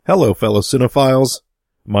Hello, fellow cinephiles.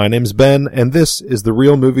 My name's Ben, and this is the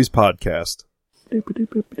Real Movies Podcast.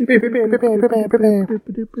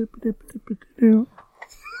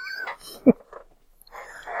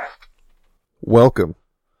 Welcome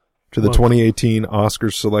to the 2018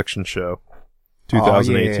 Oscars Selection Show.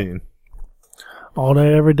 2018. Oh, yeah. All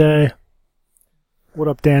day, every day. What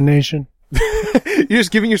up, Dan Nation? You're just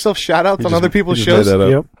giving yourself shout-outs on other people's shows?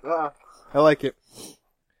 Yep. I like it.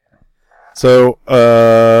 So,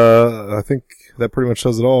 I think that pretty much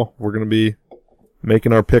says it all. We're going to be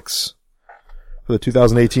making our picks for the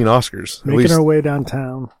 2018 Oscars. Making our way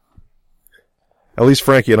downtown. At least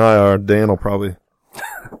Frankie and I are. Dan will probably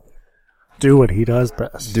Do what he does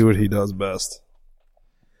best. do what he does best.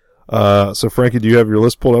 So Frankie, do you have your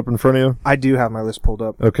list pulled up in front of you? I do have my list pulled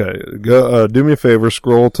up. Okay, go. Do me a favor,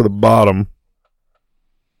 scroll to the bottom.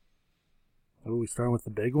 Oh, we starting with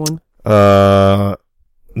the big one?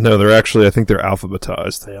 No, they're actually, I think they're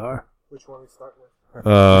alphabetized. They are. Which one we start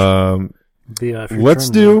with? Let's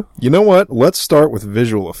do, you know what? Let's start with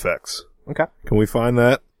visual effects. Okay. Can we find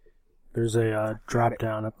that? There's a drop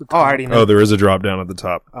down at the top. Oh, I already know. Oh, there is a drop down at the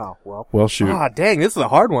top. Oh, well. Well, shoot. Ah, dang, this is a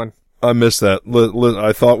hard one. I missed that.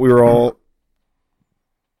 I thought we were all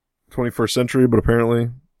 21st century, but apparently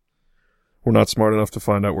we're not smart enough to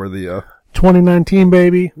find out where the, 2019,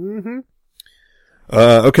 baby. Mm-hmm.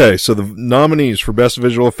 Okay, so the nominees for Best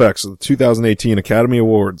Visual Effects of the 2018 Academy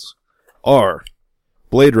Awards are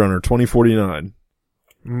Blade Runner 2049,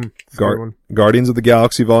 Guardians of the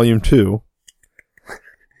Galaxy Volume 2,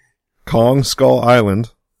 Kong Skull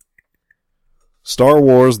Island, Star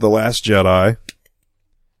Wars The Last Jedi,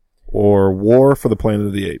 or War for the Planet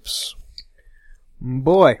of the Apes.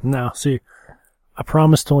 Boy. Now, see, I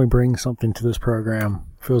promised to only bring something to this program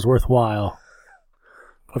if it was worthwhile.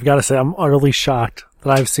 I've got to say, I'm utterly shocked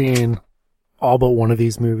that I've seen all but one of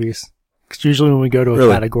these movies. Because usually when we go to a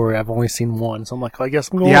category, I've only seen one. So I'm like, well, I guess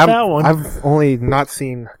I'm going with that one. I've only not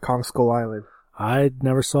seen Kong Skull Island. I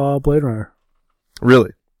never saw Blade Runner.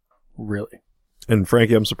 Really? Really? And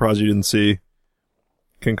Frankie, I'm surprised you didn't see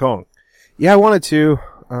King Kong. Yeah, I wanted to.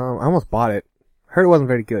 I almost bought it. Heard it wasn't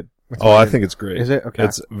very good. I think it's great. Is it? Okay.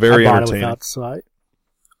 It's very I bought entertaining. it without sight.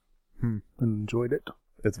 And enjoyed it.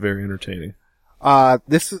 It's very entertaining.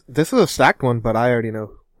 This is a stacked one, but I already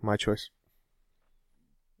know my choice.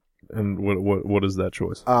 And what is that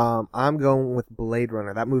choice? I'm going with Blade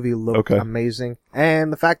Runner. That movie looked amazing.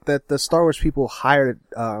 And the fact that the Star Wars people hired,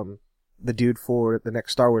 the dude for the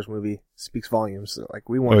next Star Wars movie speaks volumes. Like,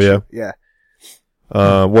 we want to. Yeah.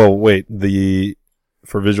 Well, wait,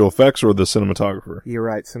 for visual effects or the cinematographer? You're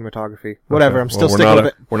right, cinematography. Whatever, Okay. I'm still sticking with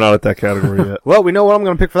it. We're not at that category yet. Well, we know what I'm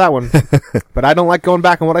going to pick for that one. But I don't like going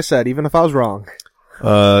back on what I said, even if I was wrong.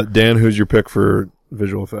 Dan, who's your pick for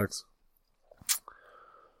visual effects?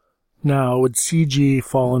 Now, would CG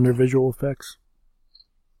fall under visual effects?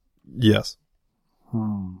 Yes.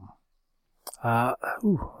 I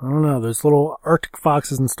don't know. Those little Arctic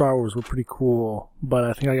foxes in Star Wars were pretty cool, but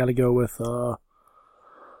I think I got to go with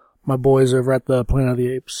my boys over at the Planet of the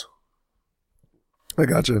Apes. I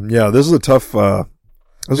gotcha. Yeah, this is a tough.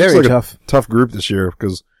 Very tough. Tough group this year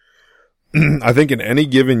because I think in any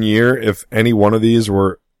given year, if any one of these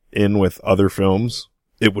were in with other films,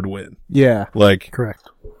 it would win. Yeah. Like Correct.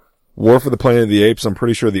 War for the Planet of the Apes. I'm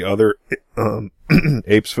pretty sure the other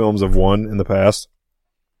Apes films have won in the past.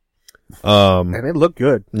 And it looked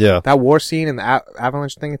good. Yeah. That war scene and the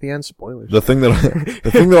avalanche thing at the end, spoilers. The thing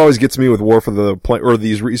that always gets me with War for the or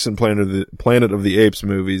these recent Planet of the Apes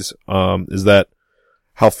movies, is that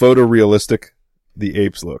how photorealistic the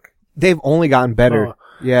apes look. They've only gotten better.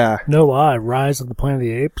 Yeah. No lie, Rise of the Planet of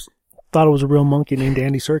the Apes. Thought it was a real monkey named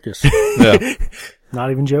Andy Serkis. Yeah.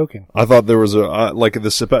 Not even joking. I thought there was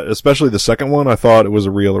especially the second one, I thought it was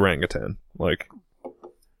a real orangutan. Like,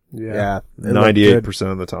 Yeah.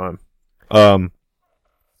 98% of the time.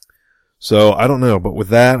 So I don't know, but with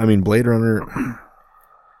that, I mean, Blade Runner,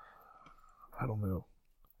 I don't know.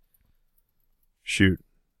 Shoot.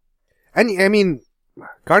 And I mean,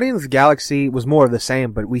 Guardians of the Galaxy was more of the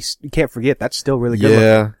same, but we can't forget that's still really good.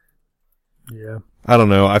 Yeah. Yeah. I don't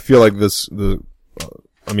know. I feel like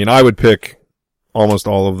I would pick almost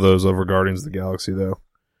all of those over Guardians of the Galaxy though.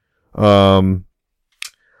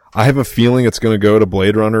 I have a feeling it's going to go to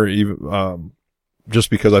Blade Runner even, just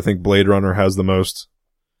because I think Blade Runner has the most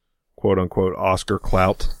quote unquote Oscar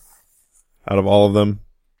clout out of all of them.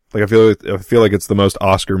 Like I feel like it's the most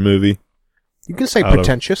Oscar movie. You can say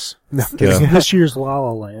pretentious. No, Yeah. This year's La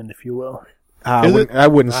La Land, if you will. I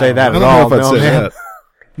wouldn't say that I at don't all. know if I'd No, say man. that.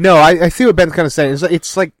 No, I see what Ben's kind of saying.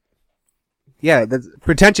 It's like, yeah,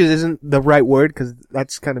 pretentious isn't the right word because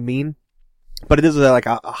that's kind of mean, but it is like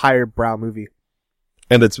a higher brow movie.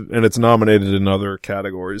 And it's nominated in other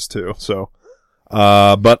categories too. So,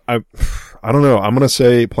 but I don't know. I'm gonna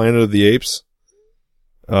say Planet of the Apes,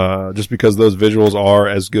 just because those visuals are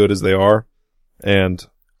as good as they are, and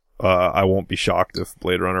I won't be shocked if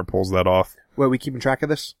Blade Runner pulls that off. Wait, we keeping track of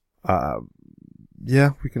this? Yeah,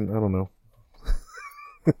 we can. I don't know.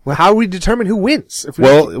 Well, how do we determine who wins? If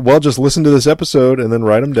we Well, just listen to this episode and then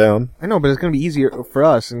write them down. I know, but it's gonna be easier for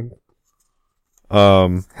us. And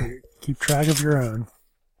keep track of your own.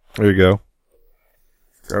 There you go.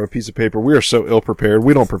 Grab a piece of paper. We are so ill prepared.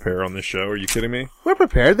 We don't prepare on this show. Are you kidding me? we're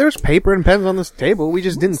prepared. There's paper and pens on this table. We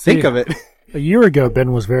just didn't think of it. A year ago,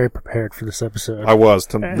 Ben was very prepared for this episode. I was.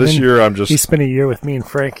 This year, I'm just... He spent a year with me and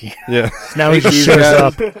Frankie. Yeah. Now he just shows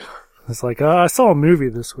up. It's like, I saw a movie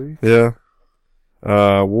this week. Yeah.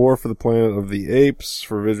 War for the Planet of the Apes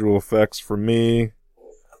for visual effects for me.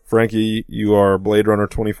 Frankie, you are Blade Runner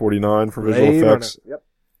 2049 for visual effects. Yep.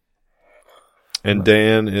 And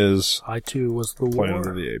Dan is I too was the Planet War.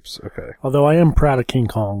 of the Apes. Okay. Although I am proud of King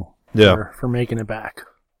Kong. Yeah. For making it back.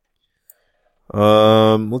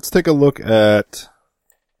 Let's take a look at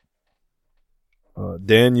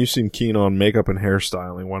Dan, you seem keen on makeup and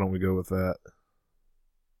hairstyling. Why don't we go with that?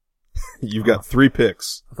 You've got 3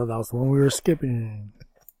 picks. I thought that was the one we were skipping.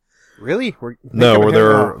 Really? No,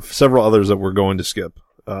 there are several others that we're going to skip.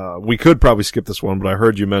 We could probably skip this one, but I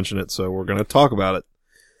heard you mention it, so we're going to talk about it.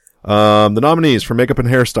 The nominees for makeup and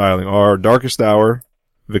hairstyling are Darkest Hour,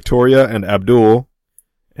 Victoria and Abdul,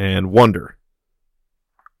 and Wonder.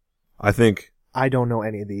 I don't know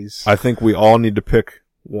any of these. I think we all need to pick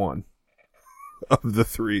one of the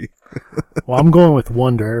 3. Well, I'm going with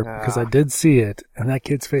Wonder because I did see it, and that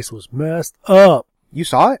kid's face was messed up. You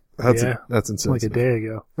saw it? That's insensitive. Like a day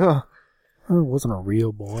ago. Oh. It wasn't a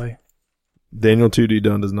real boy. Daniel 2D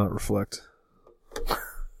Dunn does not reflect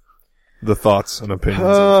the thoughts and opinions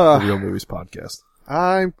of the Real Movies podcast.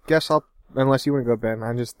 I guess unless you want to go, Ben,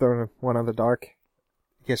 I'm just throwing one on the dark.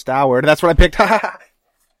 Darkest Hour. That's what I picked.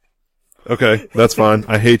 Okay, that's fine.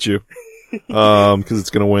 I hate you. Because it's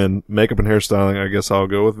going to win. Makeup and hairstyling, I guess I'll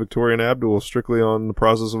go with Victoria and Abdul strictly on the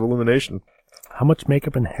process of elimination. How much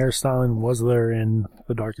makeup and hairstyling was there in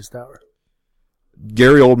The Darkest Hour?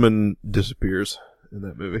 Gary Oldman disappears in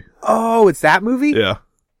that movie. Oh, it's that movie? Yeah.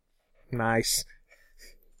 Nice.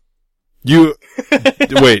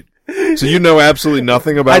 Wait. So you know absolutely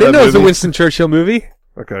nothing about that movie? I didn't know it was a Winston Churchill movie.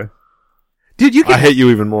 Okay. Dude, I hate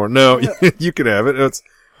you even more. No, you can have it. It's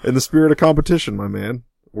in the spirit of competition, my man.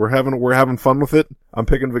 We're having fun with it. I'm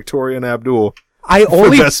picking Victoria and Abdul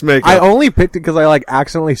for best makeup. I only picked it because I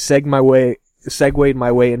accidentally segued my way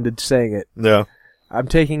into saying it. Yeah. I'm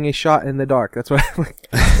taking a shot in the dark. That's what I'm like.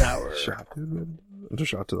 Shot. It's a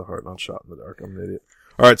shot to the heart, not shot in the dark. I'm an idiot.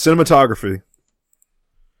 All right, cinematography.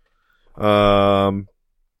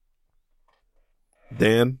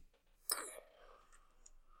 Dan?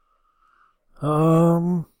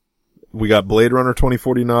 We got Blade Runner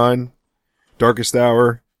 2049, Darkest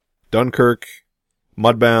Hour, Dunkirk,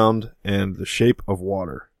 Mudbound, and The Shape of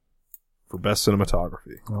Water for best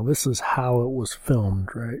cinematography. Well, this is how it was filmed,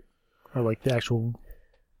 right? Or like the actual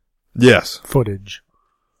footage.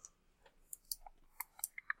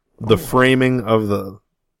 The framing of the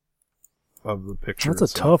picture.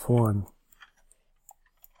 That's a tough one.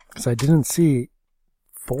 Because I didn't see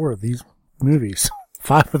 4 of these movies.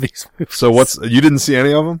 5 of these movies. So you didn't see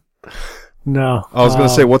any of them? No. I was going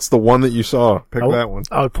to say, what's the one that you saw? Pick that one.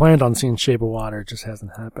 I planned on seeing Shape of Water. It just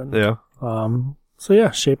hasn't happened. Yeah. So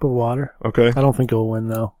yeah, Shape of Water. Okay. I don't think it'll win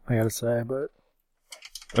though, I gotta say, but.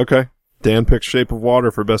 Okay. Dan picks Shape of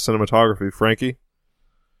Water for best cinematography. Frankie?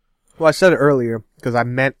 Well, I said it earlier because I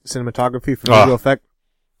meant cinematography for visual effect.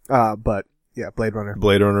 But yeah, Blade Runner.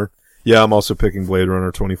 Blade Runner. Yeah, I'm also picking Blade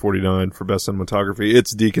Runner 2049 for best cinematography.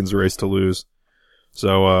 It's Deacon's race to lose.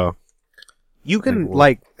 So, you can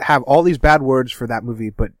have all these bad words for that movie,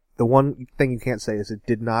 but the one thing you can't say is it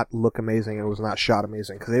did not look amazing and it was not shot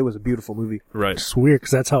amazing because it was a beautiful movie. Right. It's weird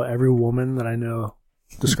because that's how every woman that I know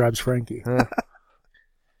describes Frankie.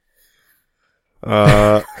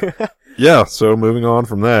 Yeah, so moving on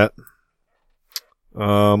from that.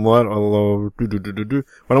 Why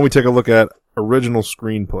don't we take a look at original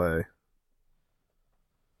screenplay?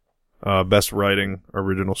 Best writing,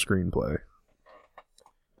 original screenplay.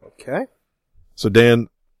 Okay. So Dan,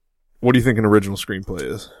 what do you think an original screenplay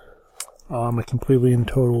is? A completely and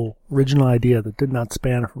total original idea that did not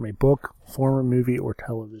span from a book, former movie, or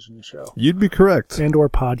television show. You'd be correct. And or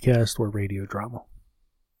podcast or radio drama.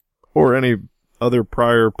 Or any other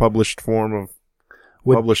prior published form of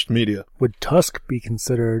published media. Would Tusk be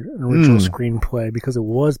considered an original screenplay because it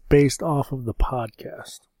was based off of the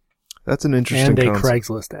podcast? That's an interesting and a concept.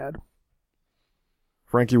 Craigslist ad.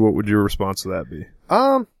 Frankie, what would your response to that be?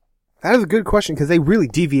 That is a good question because they really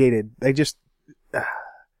deviated. They just,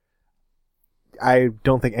 I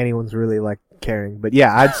don't think anyone's really like caring, but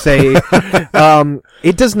yeah, I'd say,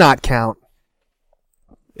 it does not count.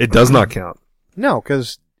 It does not count. No,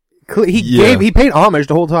 because he paid homage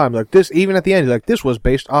the whole time. Like this, even at the end, like this was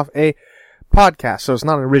based off a podcast, so it's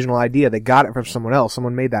not an original idea. They got it from someone else.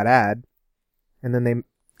 Someone made that ad, and then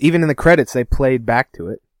even in the credits, they played back to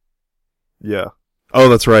it. Yeah. Oh,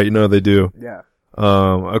 that's right. You know they do. Yeah.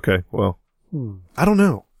 Okay. Well, I don't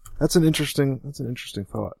know. That's an interesting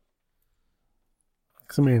thought.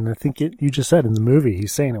 I mean, I think you just said in the movie,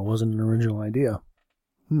 he's saying it wasn't an original idea.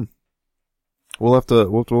 We'll have to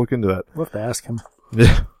look into that. We'll have to ask him.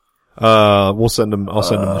 Yeah. I'll send him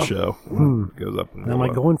the show. When it goes up. Am I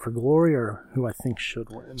going for glory or who I think should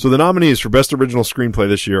win? So the nominees for Best Original Screenplay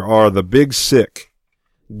this year are The Big Sick,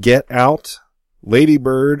 Get Out, Lady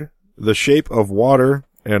Bird, The Shape of Water,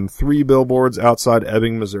 and 3 Billboards Outside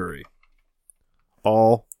Ebbing, Missouri.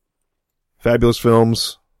 All fabulous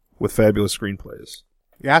films with fabulous screenplays.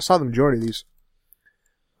 Yeah, I saw the majority of these.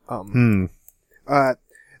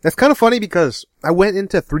 That's kind of funny because I went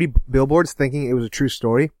into 3 Billboards thinking it was a true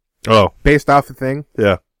story. Oh. Based off the thing.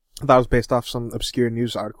 Yeah. I thought it was based off some obscure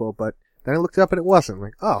news article, but then I looked it up and it wasn't. I'm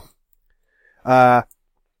like, oh.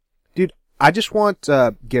 Dude, I just want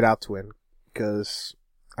Get Out to win because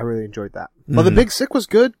I really enjoyed that. Well, The Big Sick was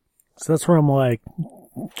good. So that's where I'm like,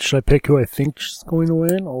 should I pick who I think is going to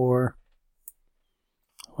win or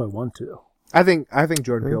who I want to? I think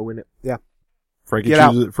Jordan Peele will win it. Yeah.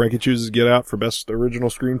 Frankie chooses Get Out for Best Original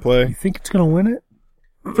Screenplay. You think it's going to win it?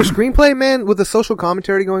 For screenplay, man, with the social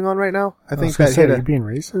commentary going on right now, I think that you're being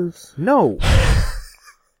racist? No.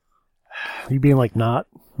 You being like not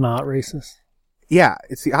racist? Yeah,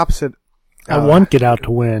 it's the opposite. I want Get Out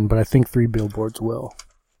to win, but I think 3 Billboards will.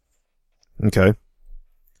 Okay.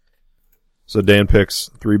 So Dan picks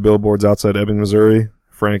 3 Billboards Outside Ebbing, Missouri.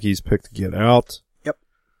 Frankie's picked Get Out. Yep.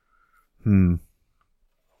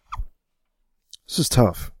 This is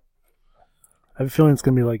tough. I have a feeling it's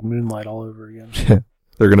going to be like Moonlight all over again.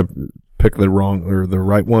 They're going to pick the wrong or the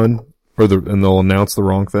right one, and they'll announce the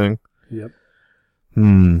wrong thing. Yep.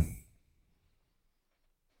 Man,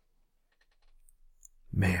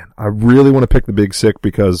 I really want to pick The Big Sick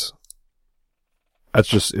because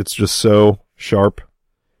it's just so sharp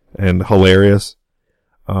and hilarious.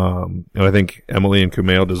 And I think Emily and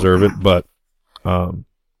Kumail deserve it, but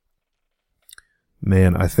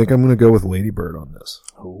man, I think I'm going to go with Lady Bird on this.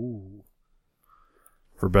 Oh.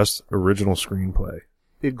 For Best Original Screenplay.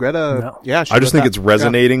 Did Greta? No. Yeah, I just think it's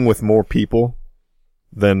resonating with more people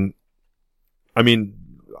than, I mean,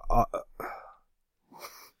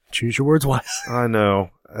 choose your words wise. I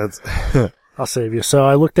know. I'll save you. So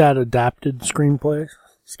I looked at adapted screenplays,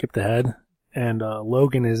 skipped ahead, and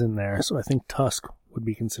Logan is in there, so I think Tusk would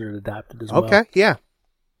be considered adapted as well. Okay, yeah.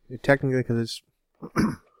 Technically, because it's...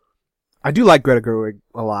 I do like Greta Gerwig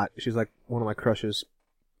a lot. She's like one of my crushes.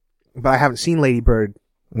 But I haven't seen Lady Bird.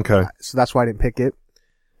 Okay. So that's why I didn't pick it.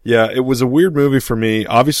 Yeah, it was a weird movie for me.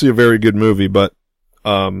 Obviously a very good movie, but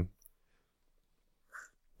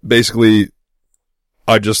basically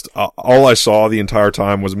all I saw the entire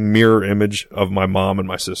time was a mirror image of my mom and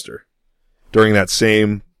my sister during that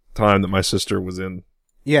same time that my sister was in.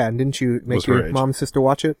 Yeah, and didn't you make your mom and sister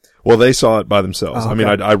watch it? Well, they saw it by themselves. Oh, okay.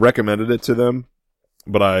 I mean, I recommended it to them,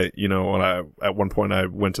 but at one point I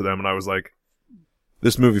went to them and I was like,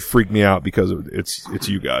 this movie freaked me out because it's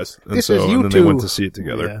you guys. And this is you and then two. They went to see it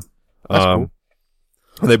together. Yeah. That's cool.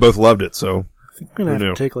 And they both loved it, so. I think I'm going to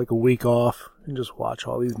have to take like a week off and just watch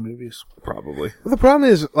all these movies. Probably. Well, the problem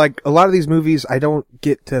is, like, a lot of these movies, I don't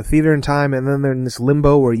get to theater in time, and then they're in this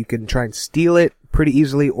limbo where you can try and steal it pretty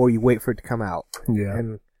easily, or you wait for it to come out. Yeah.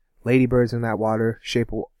 And Lady Bird's in that water.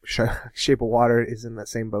 Shape of Water is in that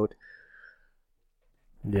same boat.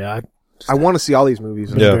 Yeah. I want to see all these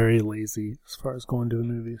movies. I'm Yeah. very lazy as far as going to the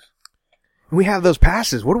movies. We have those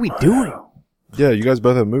passes. What are we doing? Yeah, you guys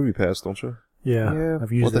both have Movie Pass, don't you? Yeah.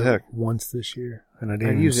 I've used What the it heck? once this year, and I didn't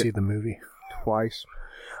I've even used see it the movie. Twice.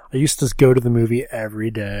 I used to go to the movie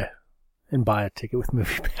every day and buy a ticket with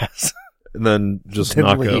Movie Pass. And then just Then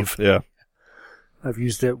not leave. go. Yeah. I've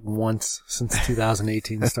used it once since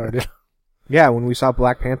 2018 started. Yeah, when we saw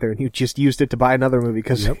Black Panther, and you just used it to buy another movie.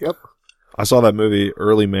 Cause, Yep. I saw that movie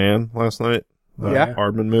Early Man last night. The Yeah?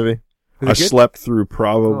 Aardman movie. Is it I good? slept through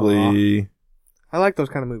probably, I like those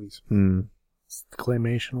kind of movies. It's the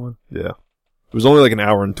claymation one. yeah. It was only like an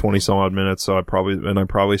hour and 20 some odd minutes, so I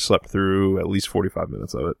probably slept through at least 45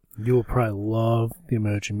 minutes of it. You will probably love the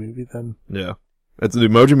Emoji Movie then. Yeah. It's the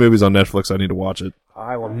Emoji Movie's on Netflix. I need to watch it.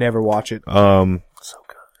 I will never watch it. So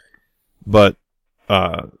good. But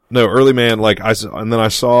no, Early Man, and then I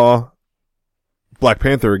saw Black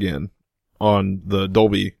Panther again on the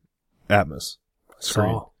Dolby Atmos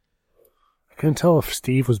screen. I couldn't tell if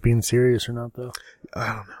Steve was being serious or not, though. I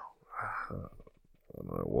don't know.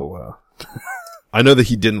 Well, I know that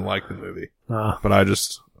he didn't like the movie, but I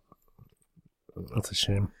just... That's a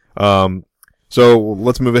shame. So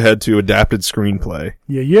let's move ahead to adapted screenplay.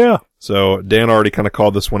 Yeah. So Dan already kind of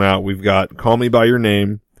called this one out. We've got Call Me By Your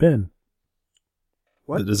Name. Ben.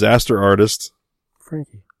 What? The Disaster Artist.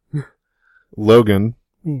 Frankie. Logan.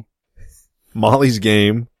 Me. Molly's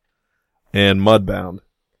Game. And Mudbound.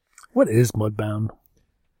 What is Mudbound?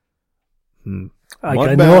 Mudbound,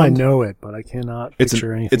 I know it, but I cannot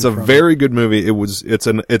picture anything. It's a very good movie.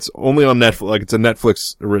 It's only on Netflix. Like, it's a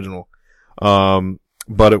Netflix original.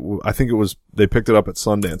 But I think they picked it up at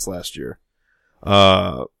Sundance last year.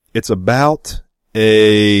 It's about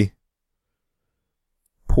a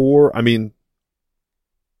poor, are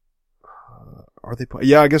they poor?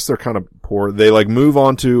 Yeah, I guess they're kind of poor. They move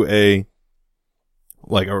onto a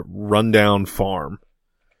rundown farm.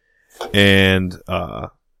 And,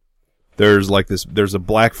 there's a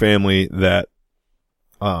black family that,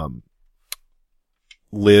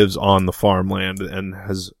 lives on the farmland and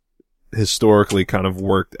has historically kind of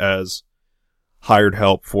worked as hired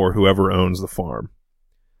help for whoever owns the farm.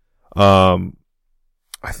 I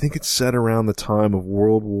think it's set around the time of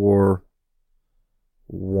World War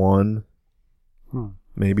I,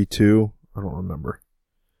 maybe II. I don't remember.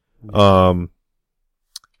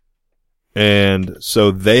 And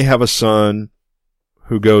so they have a son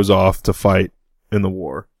who goes off to fight in the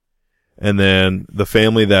war. And then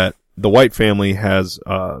the white family has,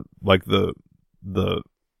 the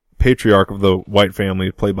patriarch of the white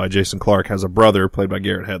family, played by Jason Clarke, has a brother played by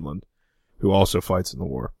Garrett Hedlund, who also fights in the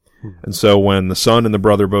war. And so when the son and the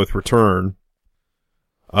brother both return,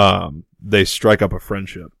 they strike up a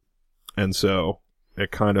friendship. And so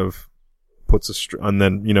it kind of puts and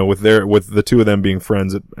then, with the two of them being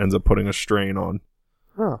friends, it ends up putting a strain on.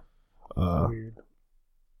 Weird.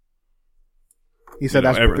 You said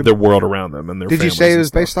that's their world around them and their Did you say it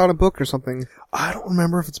was based on a book or something? I don't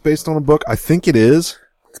remember if it's based on a book. I think it is.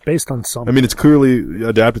 It's based on something. It's clearly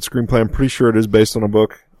adapted screenplay. I'm pretty sure it is based on a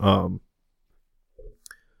book.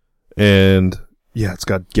 And yeah, it's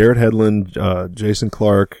got Garrett Hedlund, Jason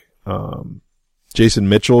Clarke, Jason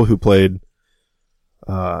Mitchell, who played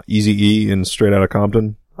Eazy-E in Straight Outta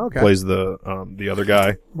Compton. Okay. Plays the other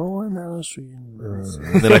guy. And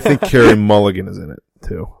then I think Carey Mulligan is in it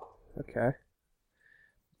too. Okay.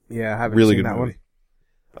 Yeah, I haven't really seen good that movie.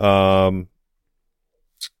 one.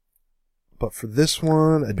 But for this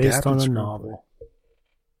one, based on a novel.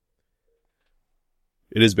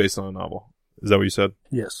 It is based on a novel. Is that what you said?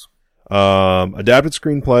 Yes. Adapted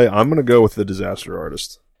screenplay, I'm gonna go with The Disaster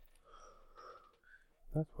Artist.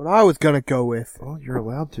 That's what I was gonna go with. Well, you're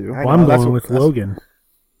allowed to. I'm going with Logan.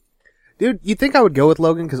 Dude, you'd think I would go with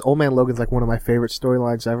Logan because Old Man Logan's one of my favorite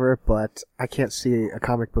storylines ever, but I can't see a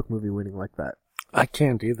comic book movie winning like that. I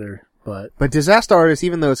can't either, but Disaster Artist,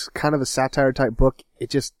 even though it's kind of a satire type book,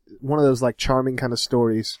 it's just one of those charming kind of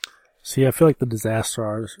stories. See, I feel like The Disaster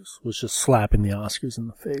Artist was just slapping the Oscars in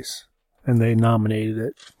the face, and they nominated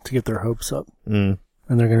it to get their hopes up. And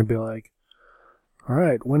they're going to be like, all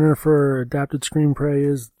right, winner for adapted screenplay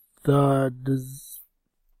is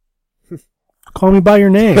Call Me By Your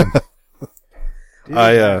Name. Dude,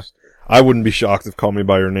 I wouldn't be shocked if Call Me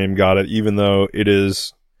By Your Name got it, even though it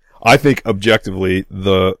is, I think, objectively,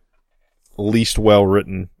 the least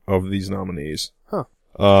well-written of these nominees. Huh.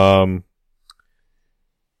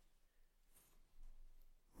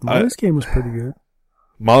 Molly's Game was pretty good.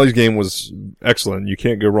 Molly's Game was excellent. You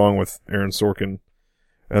can't go wrong with Aaron Sorkin.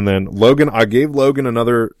 And then Logan, I gave Logan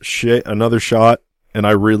another shot, and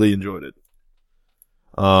I really enjoyed it.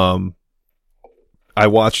 I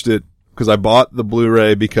watched it because I bought the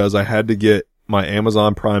Blu-ray because I had to get my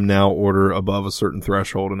Amazon Prime Now order above a certain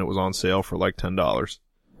threshold, and it was on sale for $10.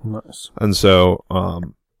 Nice. And so,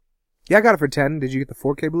 yeah, I got it for $10. Did you get the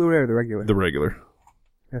 4K Blu-ray or the regular? The regular.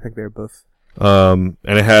 I think they were both. And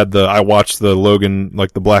it had I watched the Logan,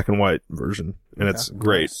 the black and white version, and it's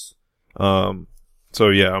great. Nice. So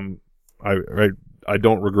yeah, I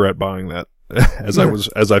don't regret buying that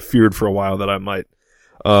as I feared for a while that I might.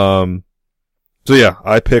 So yeah,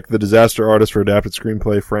 I picked The Disaster Artist for adapted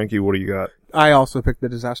screenplay. Frankie, what do you got? I also picked The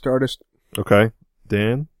Disaster Artist. Okay.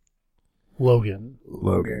 Dan? Logan.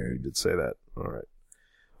 You did say that. All right.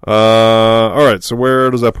 All right. So where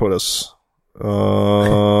does that put us? We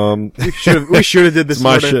should have did this.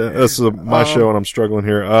 This is my show, and I'm struggling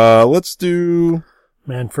here. Let's do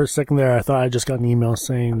Man, for a second there, I thought I just got an email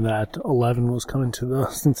saying that 11 was coming to the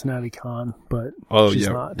Cincinnati Con, but she's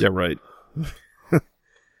not. Yeah, right.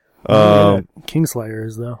 Kingslayer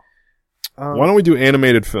is, though. Why don't we do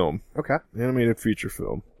animated film? Okay. Animated feature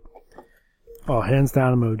film. Oh, hands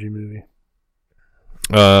down emoji movie.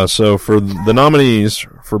 So for the nominees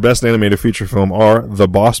for Best Animated Feature Film are The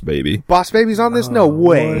Boss Baby. Boss Baby's on this? No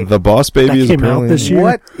way. The Boss Baby That is came out apparently... this year?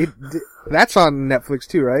 What? That's on Netflix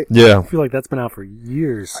too, right? Yeah. I feel like that's been out for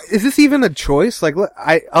years. Is this even a choice? Like,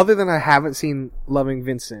 other than I haven't seen Loving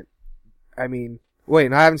Vincent. I mean, wait,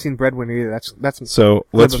 and I haven't seen Breadwinner either. That's So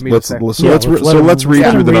let's of me to say. read Let through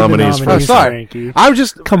him the read nominees Oh, first. sorry. Frankie. I'm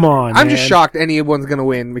just Come on, I'm just man. shocked anyone's gonna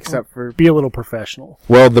win except for Be a little professional.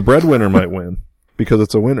 Well, the Breadwinner might win because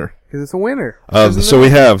it's a winner. because it's a winner.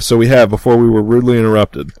 So we have before we were rudely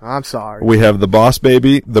interrupted. I'm sorry. We have The Boss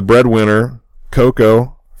Baby, The Breadwinner,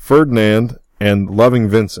 Coco, Ferdinand, and Loving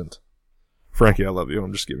Vincent. Frankie, I love you.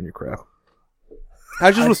 I'm just giving you crap.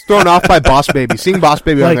 I just was thrown off by Boss Baby. Seeing Boss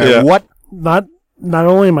Baby on Like, there. yeah. What? Not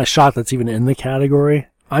only am I shocked that's even in the category,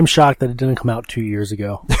 I'm shocked that it didn't come out 2 years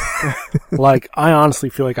ago. Like, I honestly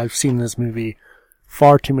feel like I've seen this movie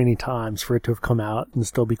far too many times for it to have come out and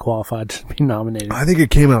still be qualified to be nominated. I think it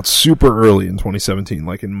came out super early in 2017,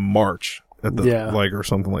 like in March or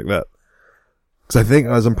something like that.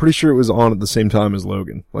 Because I'm pretty sure it was on at the same time as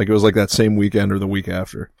Logan. Like it was like that same weekend or the week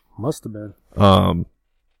after. Must have been.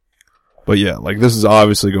 But yeah, like this is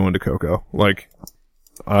obviously going to Coco. Like,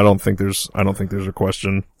 I don't think there's a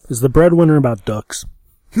question. Is The Breadwinner about ducks?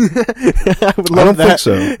 I would I love don't that. think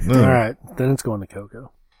so. No. All right, then it's going to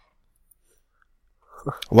Coco.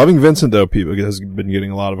 Loving Vincent, though, people has been getting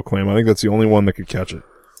a lot of acclaim. I think that's the only one that could catch it.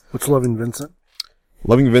 What's Loving Vincent?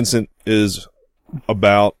 Loving Vincent is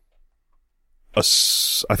about a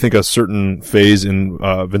certain phase in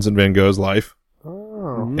Vincent van Gogh's life,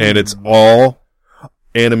 Oh. and it's all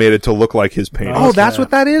animated to look like his painting. Oh, that's what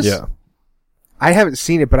that is? Yeah, I haven't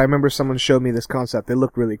seen it, but I remember someone showed me this concept. They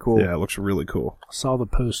look really cool. yeah, it looks really cool. Saw the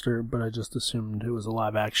poster, but I just assumed it was a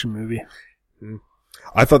live action movie.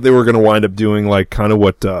 I thought they were going to wind up doing like kind of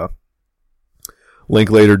what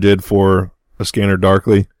Linklater did for A Scanner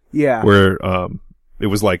Darkly, Yeah. where it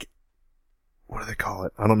was like, what do they call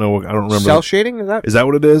it? I don't know. I don't remember. Cell shading? Is that? Is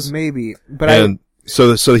what it is? Maybe. But And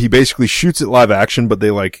so he basically shoots it live action, but they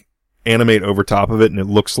like animate over top of it, and it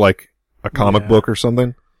looks like a comic Yeah. book or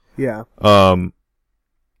something. yeah.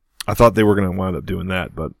 I thought they were going to wind up doing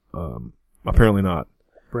that, but apparently not.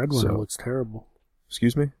 Breadwinner So- looks terrible.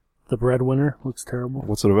 Excuse me? The Breadwinner looks terrible.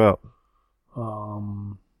 What's it about?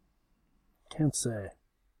 Can't say.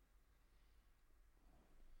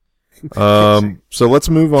 So let's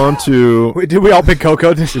move on to... Wait, did we all pick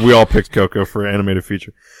Coco? We all picked Coco for animated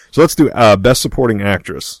feature. So let's do Best Supporting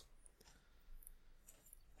Actress.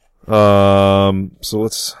 So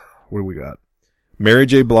let's... What do we got? Mary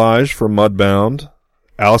J. Blige for Mudbound.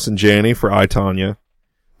 Allison Janney for I, Tonya.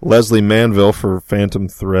 Leslie Manville for Phantom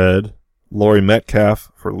Thread. Laurie Metcalf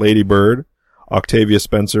for Lady Bird. Octavia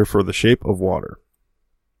Spencer for The Shape of Water.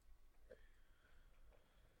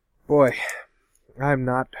 Boy, I'm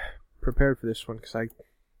not prepared for this one because I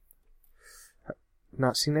have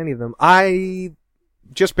not seen any of them.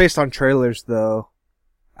 Just based on trailers though,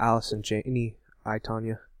 Allison Janney, I,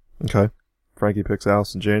 Tonya. Okay. Frankie picks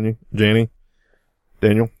Allison Janney.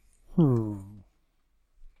 Daniel?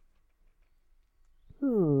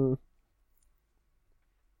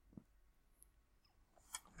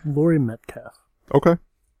 Laurie Metcalf. Okay.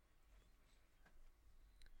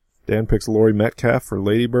 Dan picks Laurie Metcalf for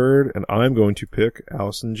Lady Bird, and I'm going to pick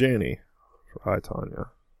Allison Janney for I, Tonya.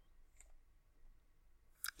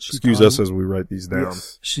 Excuse us as we write these down.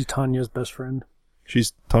 Yes. She's Tanya's best friend.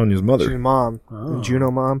 She's Tanya's mother. She's mom. Oh. Juno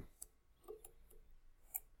mom.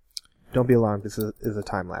 Don't be alarmed. This is a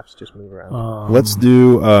time lapse. Just move around. Let's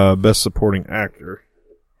do Best Supporting Actor.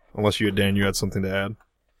 Unless you had something to add.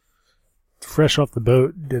 Fresh Off the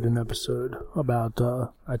Boat did an episode about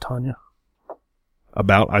I, Tonya.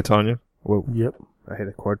 About I, Tonya? Whoa. Yep. I hit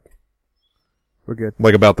a chord. We're good.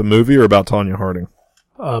 Like about the movie or about Tonya Harding?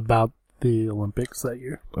 About the Olympics that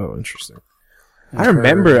year. Oh, interesting. I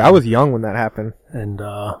remember. I was young when that happened. And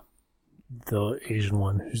the Asian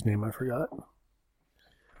one, whose name I forgot.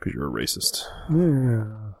 Because you're a racist.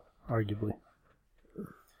 Yeah, arguably.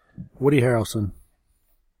 Woody Harrelson.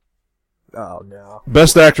 Oh no.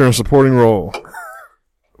 Best Actor in a Supporting Role.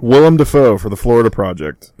 Willem Dafoe for The Florida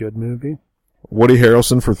Project. Good movie. Woody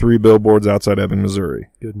Harrelson for 3 Billboards Outside Ebbing, Missouri.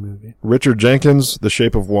 Good movie. Richard Jenkins, The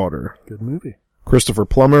Shape of Water. Good movie. Christopher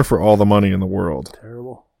Plummer for All the Money in the World.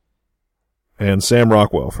 Terrible. And Sam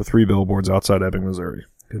Rockwell for 3 Billboards Outside Ebbing, Missouri.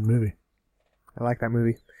 Good movie. I like that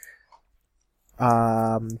movie.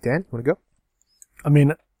 Dan, you want to go? I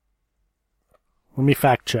mean, let me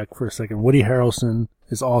fact check for a second. Woody Harrelson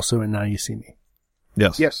is also in Now You See Me.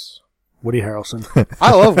 Yes. Yes. Woody Harrelson.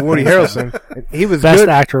 I love Woody Harrelson. He was Best good.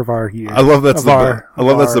 actor of our year. I love that's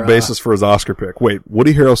the basis for his Oscar pick. Wait,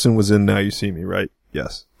 Woody Harrelson was in Now You See Me, right?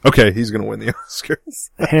 Yes. Okay, he's gonna win the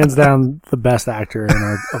Oscars. Hands down the best actor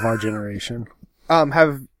of our generation.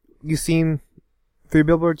 Have you seen 3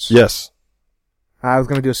 Billboards? Yes. I was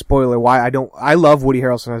gonna do a spoiler. I love Woody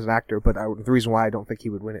Harrelson as an actor, but the reason why I don't think he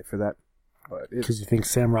would win it for that. Because you think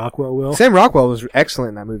Sam Rockwell will? Sam Rockwell was excellent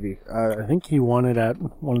in that movie. I think he won it at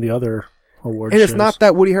one of the other awards. And it's not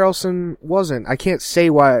that Woody Harrelson wasn't. I can't say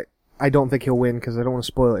why I don't think he'll win because I don't want to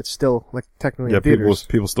spoil it. It's still technically in theaters.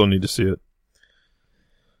 people still need to see it.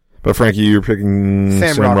 But Frankie, you're picking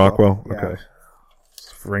Sam Rockwell. Yeah. Okay.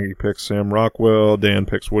 Frankie picks Sam Rockwell. Dan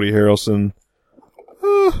picks Woody Harrelson.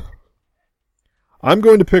 I'm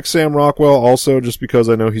going to pick Sam Rockwell also just because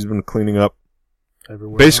I know he's been cleaning up.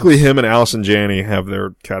 Everywhere Basically, else. him and Allison Janney have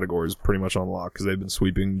their categories pretty much on lock because they've been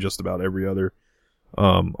sweeping just about every other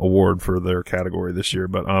award for their category this year.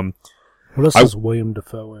 But what else is William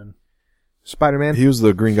Dafoe in? Spider-Man. He was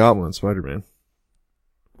the Green Goblin in Spider-Man.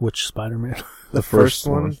 Which Spider-Man? The first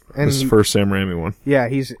one. And This first Sam Raimi one. Yeah,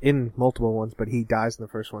 he's in multiple ones, but he dies in the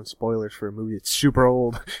first one. Spoilers for a movie that's super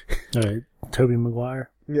old. All right, Tobey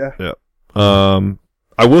Maguire. Yeah. Yeah.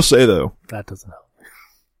 I will say though. That doesn't help.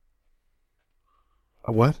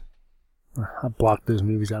 What? I blocked those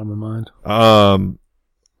movies out of my mind.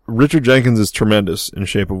 Richard Jenkins is tremendous in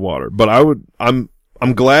Shape of Water, but I'm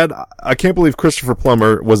glad. I can't believe Christopher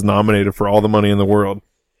Plummer was nominated for All the Money in the World.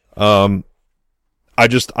 I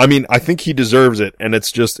think he deserves it, and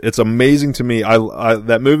it's amazing to me.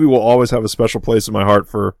 That movie will always have a special place in my heart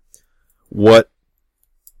for what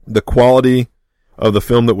the quality of the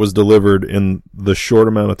film that was delivered in the short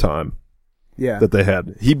amount of time that they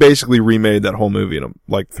had. He basically remade that whole movie in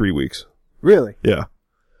 3 weeks. Really? Yeah.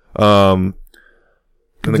 And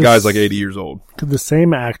the guy's 80 years old. Could the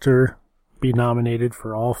same actor be nominated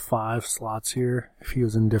for all 5 slots here if he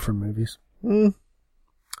was in different movies?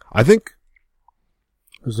 I think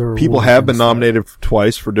people have been nominated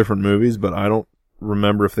twice for different movies, but I don't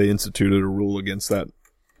remember if they instituted a rule against that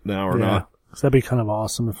now or not. So that'd be kind of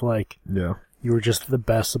awesome if you were just the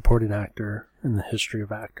best supporting actor in the history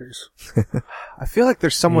of actors. I feel like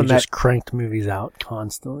there's someone that just cranked movies out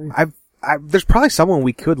constantly. There's probably someone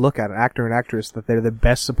we could look at, an actor and actress, that they're the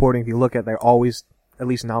best supporting. If you look at, they're always at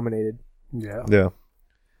least nominated. Yeah. Yeah.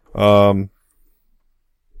 But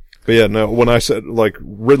yeah, no, when I said,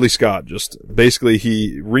 Ridley Scott, just basically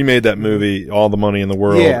he remade that movie, All the Money in the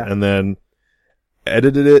World, and then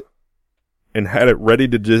edited it and had it ready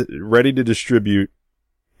to distribute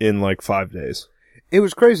in 5 days. It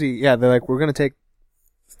was crazy. Yeah, they're like, we're gonna take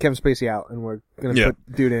Kevin Spacey out and we're gonna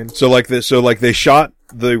put dude in. So they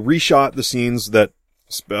reshot the scenes that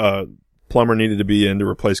Plummer needed to be in to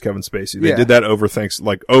replace Kevin Spacey. They did that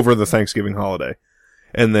over the Thanksgiving holiday.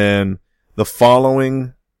 And then the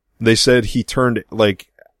following, they said he turned,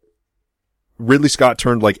 Ridley Scott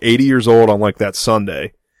turned 80 years old on that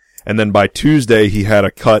Sunday. And then by Tuesday, he had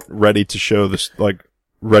a cut ready to show this, the,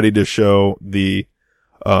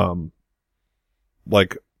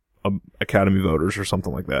 Academy voters or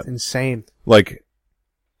something like that. Insane.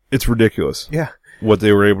 It's ridiculous. Yeah. What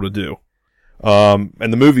they were able to do.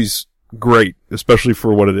 And the movie's great, especially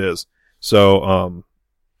for what it is. So,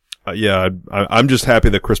 I'm just happy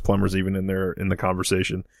that Chris Plummer's even in there in the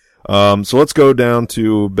conversation. So let's go down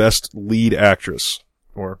to Best Lead Actress.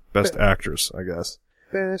 Or Best Actress, I guess.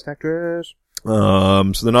 Best Actress.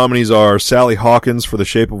 So the nominees are Sally Hawkins for The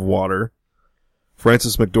Shape of Water,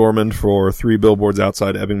 Frances McDormand for 3 Billboards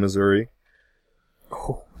Outside Ebbing, Missouri,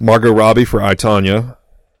 Margot Robbie for I, Tonya,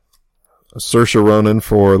 Saoirse Ronan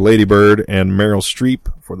for Lady Bird, and Meryl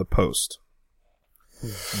Streep for The Post.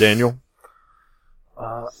 Daniel?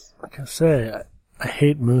 Like I say, I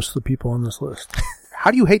hate most of the people on this list.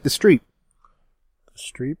 How do you hate the Streep?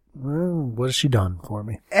 Streep? Well, what has she done for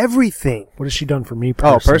me? Everything. What has she done for me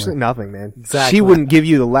personally? Oh, personally, nothing, man. Exactly. She wouldn't give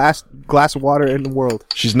you the last glass of water in the world.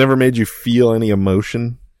 She's never made you feel any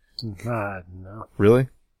emotion? No. Really?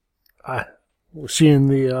 Was she in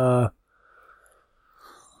the,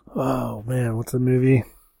 oh man, what's the movie?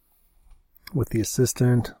 With the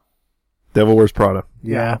assistant? Devil Wears Prada.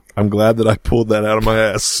 Yeah. I'm glad that I pulled that out of my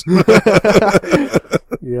ass.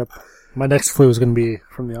 Yep. My next clue is going to be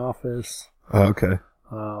from The Office. Oh, okay.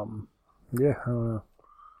 Yeah, I don't know.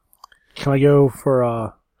 Can I go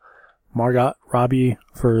for Margot Robbie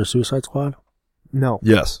for Suicide Squad? No.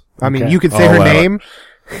 Yes. I mean, Okay. you could say her name.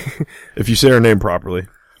 If you say her name properly.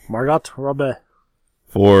 Margot Robbie.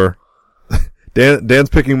 For Dan's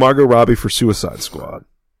picking Margot Robbie for Suicide Squad.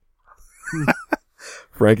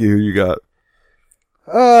 Frankie, who you got?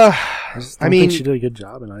 I mean, think she did a good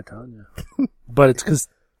job in I, Tonya. But it's because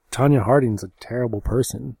Tonya Harding's a terrible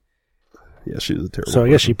person. Yeah, she's a terrible So I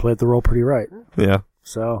guess she played the role pretty right. Yeah.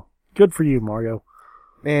 So, good for you, Margot.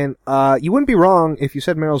 Man, you wouldn't be wrong if you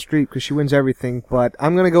said Meryl Streep because she wins everything, but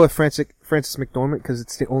I'm going to go with Frances McDormand because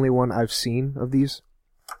it's the only one I've seen of these.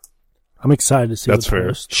 I'm excited to see That's the fair.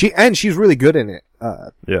 post. She's really good in it.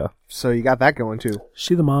 Yeah. So you got that going too.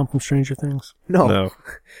 She the mom from Stranger Things? No.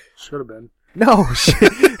 Should have been. No.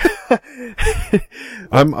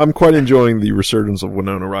 I'm quite enjoying the resurgence of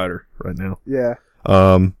Winona Ryder right now. Yeah.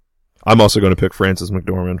 I'm also going to pick Frances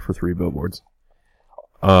McDormand for 3 Billboards.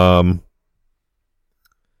 I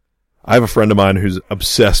have a friend of mine who's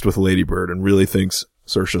obsessed with Lady Bird and really thinks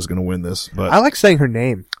Saoirse's going to win this. But I like saying her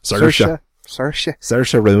name. Saoirse.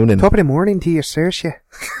 Saoirse. Ronan. Top of the morning to you, Saoirse.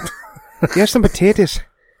 Here's some potatoes.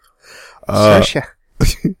 Saoirse.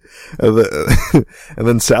 And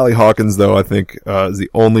then Sally Hawkins, though, I think is the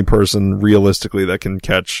only person realistically that can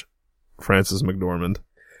catch Frances McDormand.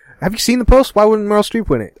 Have you seen the post? Why wouldn't Meryl Streep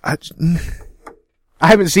win it? I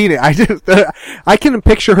haven't seen it. I can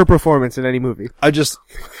picture her performance in any movie.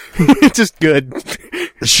 It's just good.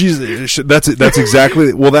 That's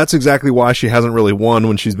exactly why she hasn't really won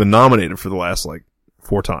when she's been nominated for the last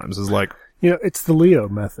 4 times. Is it's the Leo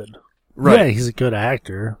method. Right. Yeah, he's a good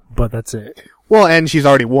actor, but that's it. Well, and she's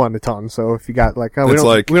already won a ton, so if you got we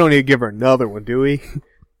don't need to give her another one, do we?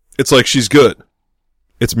 It's like she's good.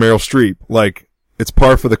 It's Meryl Streep. It's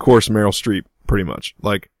par for the course Meryl Streep, pretty much.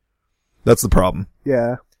 That's the problem.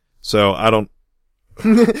 Yeah. So I don't.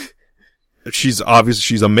 She's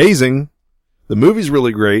amazing. The movie's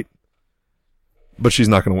really great, but she's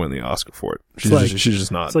not going to win the Oscar for it. She's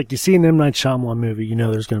just not. It's like you see an M. Night Shyamalan movie, you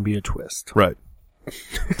know there's going to be a twist. Right.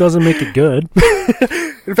 Doesn't make it good.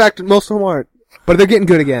 In fact, most of them aren't, but they're getting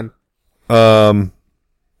good again. Yeah,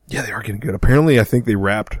 they are getting good. Apparently, I think they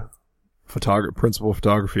wrapped principal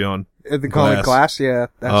photography on. They call it Glass, yeah.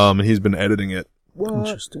 And he's been editing it. What?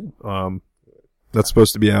 Interesting. That's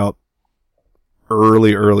supposed to be out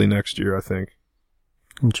early next year, I think.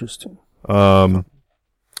 Interesting. All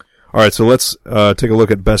right, so let's take a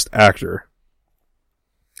look at Best Actor.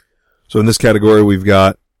 So in this category, we've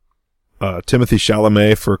got Timothée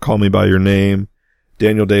Chalamet for Call Me by Your Name,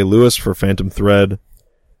 Daniel Day-Lewis for Phantom Thread,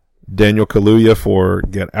 Daniel Kaluuya for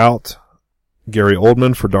Get Out, Gary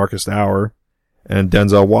Oldman for Darkest Hour, and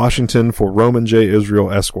Denzel Washington for Roman J.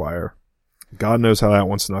 Israel Esquire. God knows how that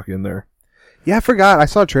one snuck in there. Yeah, I forgot. I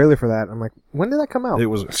saw a trailer for that. I'm like, when did that come out? It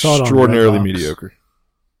was extraordinarily mediocre.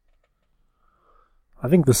 I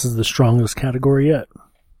think this is the strongest category yet.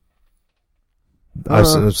 I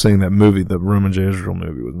was saying that movie, the Roman J. Israel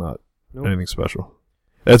movie, was not anything special.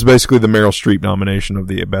 That's basically the Meryl Streep nomination of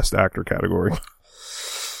the Best Actor category.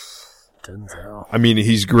 Denzel. I mean,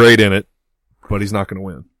 he's great in it, but he's not going to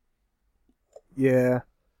win. Yeah.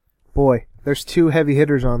 Boy, there's 2 heavy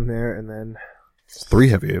hitters on there, and then... 3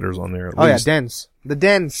 heavy hitters on there at least. Yeah, Dens. The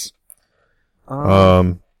Dens.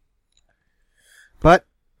 But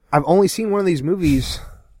I've only seen one of these movies.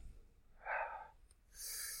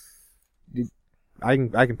 I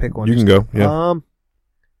can pick one. You can go, yeah.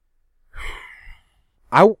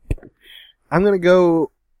 I'm gonna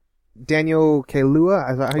go Daniel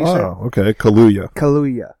Kaluuya. Is that how you say it? Oh, okay.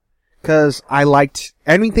 Kaluuya. Because I liked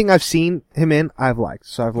anything I've seen him in, I've liked.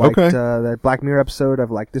 So I've liked that Black Mirror episode,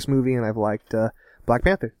 I've liked this movie, and I've liked Black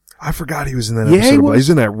Panther. I forgot he was in that episode, but he's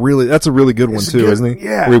in that that's a really good one too, isn't he?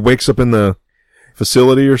 Yeah. Where he wakes up in the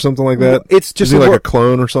facility or something like that. It's just a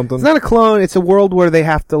clone or something? It's not a clone, it's a world where they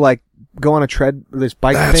have to go on this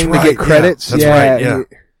bike thing to get credits. That's right, yeah.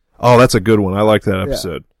 Oh, that's a good one. I like that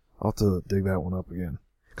episode. I'll have to dig that one up again.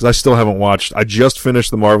 Because I still haven't watched. I just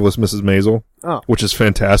finished The Marvelous Mrs. Maisel, which is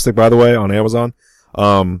fantastic, by the way, on Amazon.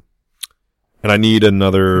 And I need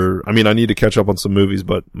I need to catch up on some movies,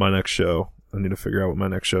 but my next show, I need to figure out what my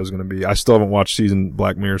next show is going to be. I still haven't watched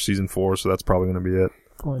Black Mirror season 4, so that's probably going to be it.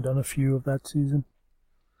 Only done a few of that season.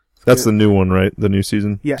 That's the new one, right? The new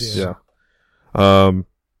season? Yes. Yeah.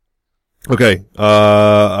 Okay.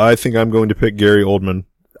 I think I'm going to pick Gary Oldman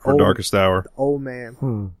for Darkest Hour. Oh,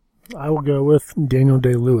 man. I will go with Daniel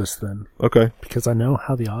Day-Lewis then. Okay. Because I know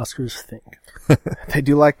how the Oscars think. They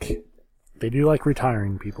do like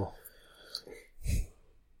retiring people.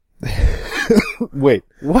 Wait.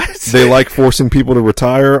 What? They like forcing people to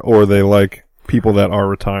retire, or they like people that are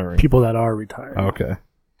retiring? People that are retiring. Okay.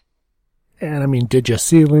 And did you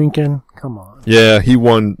see Lincoln? Come on. Yeah, he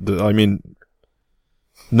won.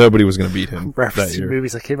 Nobody was going to beat him that Referencing year.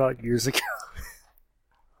 movies that came out years ago.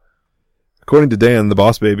 According to Dan, The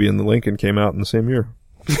Boss Baby and The Lincoln came out in the same year.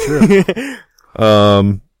 True.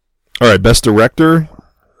 All right, best director.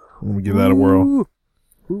 Let me give that a whirl.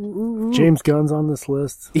 James Gunn's on this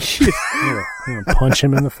list. I'm gonna punch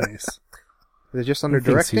him in the face. They're just under He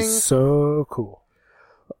thinks directing. he's so cool.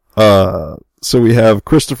 So we have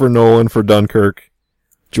Christopher Nolan for Dunkirk,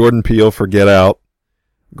 Jordan Peele for Get Out,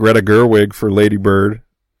 Greta Gerwig for Lady Bird,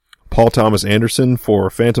 Paul Thomas Anderson for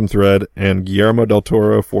Phantom Thread, and Guillermo del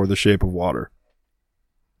Toro for The Shape of Water.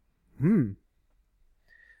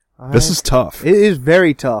 This is tough. It is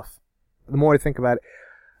very tough. The more I think about it.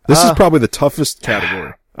 This is probably the toughest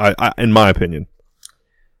category, I in my opinion.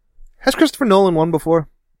 Has Christopher Nolan won before?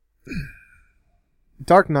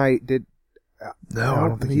 Dark Knight did. No, I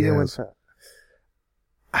don't think he has.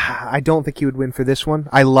 I don't think he would win for this one.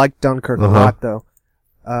 I like Dunkirk a lot, though.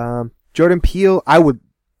 Jordan Peele, I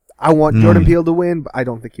want Jordan Peele to win, but I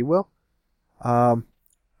don't think he will.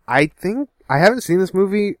 I think, I haven't seen this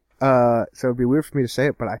movie, so it'd be weird for me to say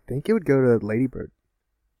it, but I think it would go to Lady Bird.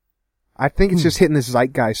 I think it's just hitting this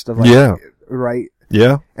zeitgeist of right.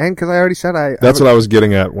 Yeah. And because I already said That's what I was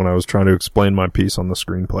getting at when I was trying to explain my piece on the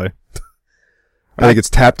screenplay. I think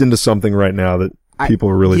it's tapped into something right now that people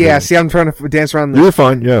are really digging. See, I'm trying to dance around You're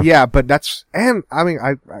fine, yeah. Yeah, but that's, and I mean,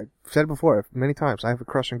 I said it before many times, I have a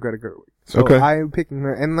crush on Greta Gerwig. So Okay. I'm picking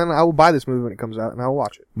her, and then I will buy this movie when it comes out, and I will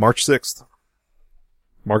watch it. March 6th.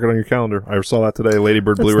 Mark it on your calendar. I saw that today. Lady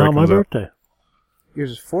Bird That's Blu-ray not my comes out. birthday.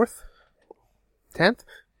 Yours is 4th? 10th?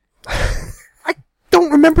 I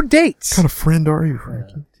don't remember dates. What kind of friend are you,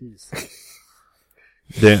 Frankie? Jeez.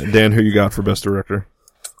 Dan, who you got for Best Director?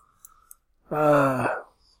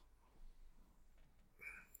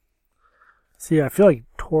 See, I feel like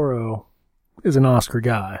Toro is an Oscar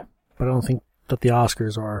guy, but I don't think that the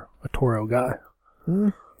Oscars are a Toro guy.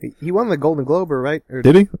 He won the Golden Globe, right? Or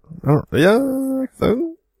Did he? Yeah.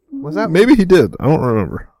 was that? Maybe he did. I don't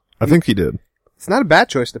remember. I think he did. It's not a bad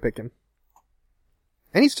choice to pick him.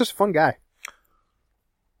 And he's just a fun guy.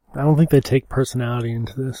 I don't think they take personality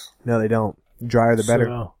into this. No, they don't. Drier the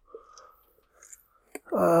better.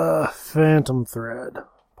 So, Phantom Thread,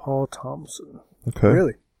 Paul Thompson. Okay.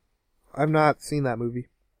 Really? I've not seen that movie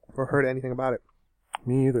or heard anything about it.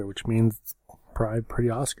 Me either, which means it's probably pretty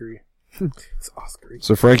Oscar-y. It's Oscar-y.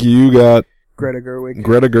 So, Frankie, you got Greta Gerwig.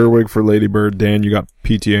 Greta Gerwig for Lady Bird. Dan, you got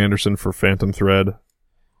P.T. Anderson for Phantom Thread.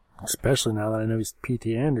 Especially now that I know he's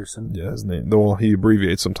P.T. Anderson. Yeah, his name. Well, he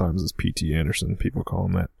abbreviates sometimes as P.T. Anderson. People call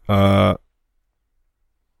him that.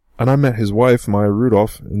 And I met his wife, Maya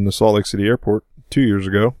Rudolph, in the Salt Lake City airport 2 years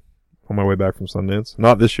ago on my way back from Sundance.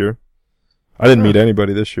 Not this year. I didn't meet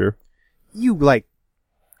anybody this year. You, like,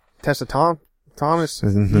 Tessa Thomas?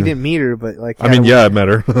 You didn't meet her, but, like... I met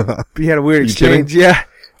her. You had a weird You exchange, kidding?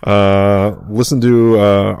 yeah. Listen to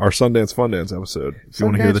our Sundance Fun-Dance episode if you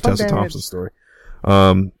want to hear the Sundance Tessa Fun Thompson story.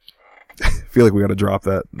 I feel like we got to drop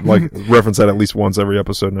that. Like, reference that at least once every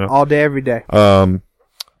episode now. All day, every day. I'm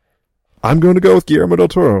going to go with Guillermo del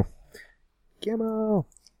Toro Guillermo.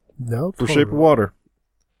 No, for Shape of Water.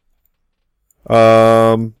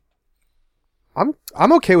 I'm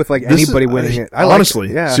okay with, like, anybody winning it. I honestly,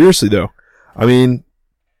 like it. Yeah. seriously though. I mean,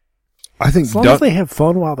 I think As long as they have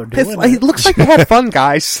fun while they're doing It looks like they had fun,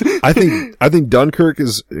 guys. I think Dunkirk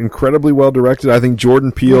is incredibly well directed. I think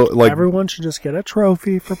Jordan Peele, like, everyone should just get a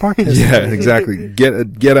trophy for participating. yeah, exactly.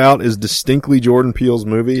 Get Out is distinctly Jordan Peele's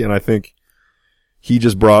movie, and I think he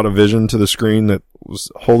just brought a vision to the screen that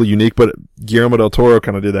was wholly unique. But Guillermo del Toro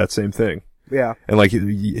kind of did that same thing, Yeah. and like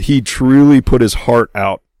he truly put his heart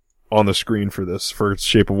out on the screen for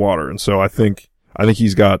Shape of Water, and so I think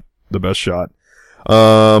he's got the best shot.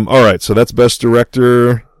 All right, so that's Best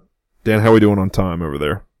Director. Dan, how are we doing on time over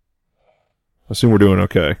there? I assume we're doing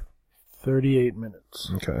okay. 38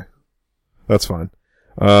 minutes. Okay. That's fine.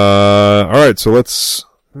 All right, so let's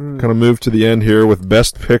kind of move to the end here with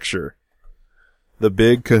Best Picture. The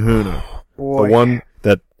big kahuna. Boy. The one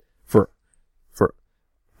that for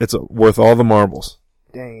it's worth all the marbles.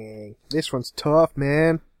 Dang. This one's tough,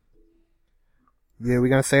 man. Yeah, we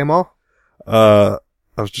gonna say them all? I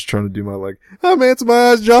was just trying to do my, like, I'm Answer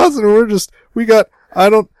My Eyes Johnson,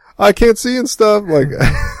 and I can't see and stuff. Like,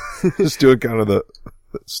 just doing kind of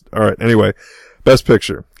all right, anyway. Best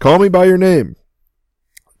Picture. Call Me By Your Name.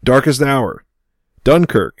 Darkest Hour.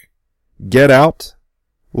 Dunkirk. Get Out.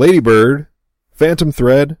 Lady Bird. Phantom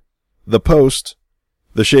Thread. The Post.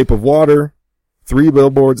 The Shape of Water. 3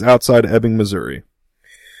 Billboards Outside Ebbing, Missouri.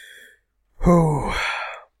 Oh.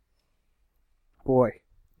 Boy.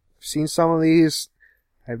 Seen some of these.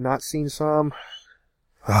 I've not seen some.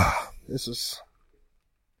 This is...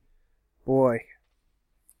 Boy.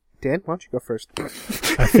 Dan, why don't you go first?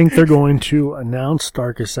 I think they're going to announce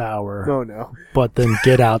Darkest Hour. Oh, no. But then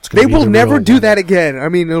Get Out's going to be They will never real do one. that again. I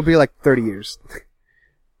mean, it'll be like 30 years.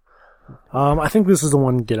 I think this is the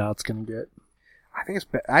one Get Out's going to get. I think it's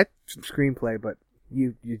I some screenplay, but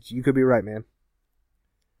you could be right, man.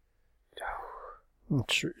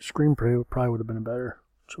 Screenplay probably would have been a better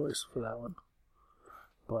choice for that one.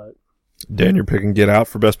 But Dan, you're picking Get Out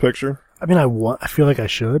for Best Picture? I mean, I feel like I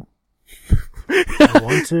should. I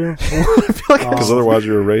want to. I feel like Because otherwise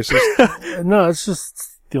you're a racist? No, it's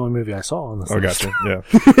just the only movie I saw on this list. Gotcha. Yeah.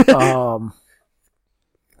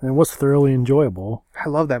 And it was thoroughly enjoyable. I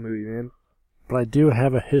love that movie, man. But I do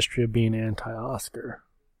have a history of being anti-Oscar.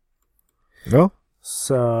 No?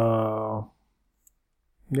 So,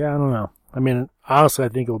 yeah, I don't know. I mean, honestly, I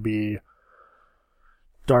think it'll be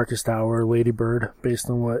Darkest Hour, Lady Bird, based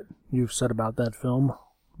on what you've said about that film.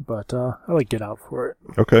 But I like Get Out for it.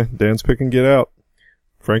 Okay, Dan's picking Get Out.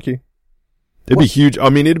 Frankie? It'd be huge. I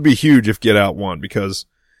mean, it'd be huge if Get Out won because,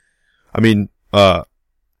 I mean, it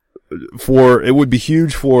would be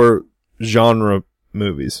huge for genre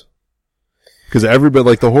movies. Because everybody,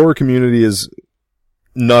 like the horror community is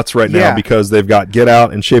nuts right now because they've got Get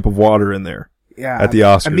Out and Shape of Water in there. Yeah. At the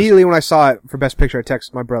Oscars. Immediately when I saw it for Best Picture, I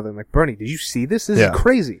texted my brother. I'm like, Bernie, did you see this? This is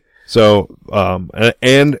crazy. So,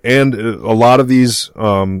 and a lot of these,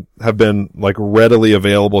 have been like readily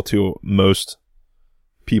available to most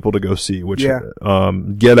people to go see, which,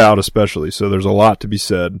 Get Out especially. So there's a lot to be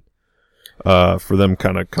said, for them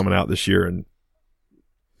kind of coming out this year and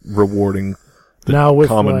rewarding the now with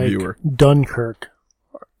common viewer. Dunkirk,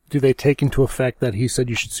 do they take into effect that he said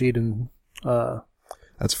you should see it in,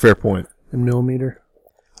 That's a fair point. in millimeter?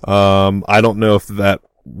 I don't know if that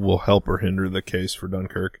will help or hinder the case for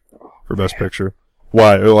Dunkirk for Best Picture.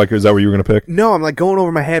 Why? Like, is that what you were going to pick? No, I'm like going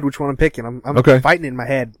over my head which one I'm picking. I'm Okay. fighting in my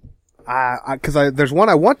head. Because there's one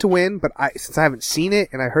I want to win, but since I haven't seen it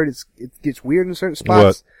and I heard it gets weird in certain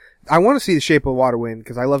spots, I want to see The Shape of Water win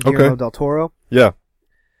because I love Guillermo del Toro. Yeah.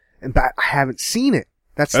 But I haven't seen it.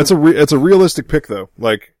 It's a realistic pick though.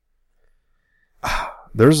 Like,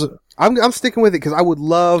 I'm sticking with it because I would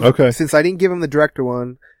love. Okay. Since I didn't give him the director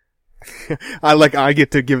one, I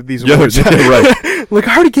get to give these Yeah, awards. right. Look,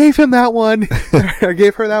 I already gave him that one. I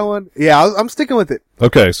gave her that one. Yeah, I'm sticking with it.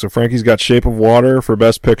 Okay, so Frankie's got Shape of Water for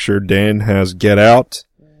Best Picture. Dan has Get Out.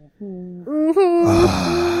 I'm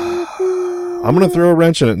gonna throw a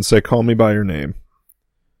wrench in it and say Call Me by Your Name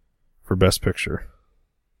for Best Picture.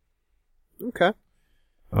 Okay.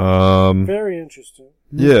 Very interesting.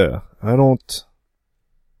 Yeah, I don't.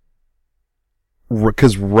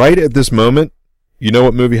 Because right at this moment, you know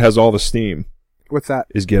what movie has all the steam? What's that?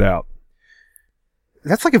 Is Get Out.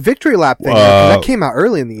 That's like a victory lap thing. That came out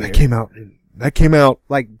early in the year. That came out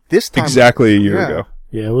like this time. exactly a year ago.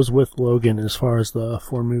 Yeah, it was with Logan as far as the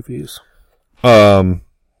 4 movies.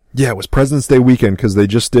 Yeah, it was President's Day weekend because they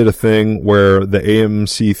just did a thing where the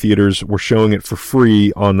AMC theaters were showing it for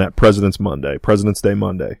free on that President's Day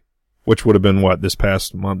Monday, which would have been this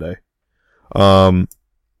past Monday. Because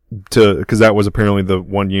that was apparently the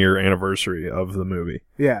 1-year anniversary of the movie.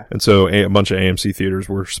 Yeah. And so a bunch of AMC theaters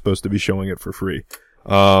were supposed to be showing it for free.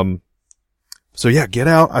 So yeah, Get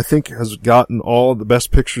Out, I think, has gotten all the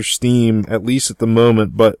Best Picture steam, at least at the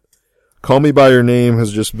moment, but Call Me by Your Name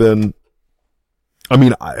has just been, I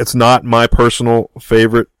mean, it's not my personal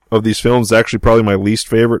favorite of these films. It's actually probably my least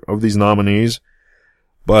favorite of these nominees,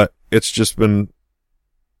 but it's just been,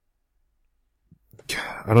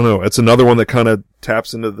 I don't know. It's another one that kind of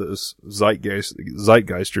taps into this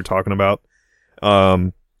zeitgeist you're talking about.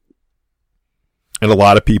 And a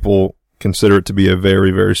lot of people consider it to be a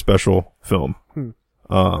very, very special film.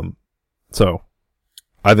 So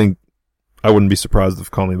I think I wouldn't be surprised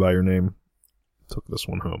if Call Me by Your Name took this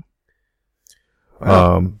one home.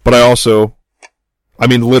 Wow. But I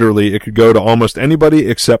mean, literally, it could go to almost anybody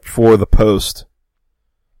except for The Post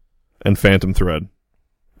and Phantom Thread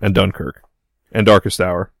and Dunkirk and Darkest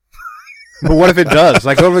Hour. But what if it does?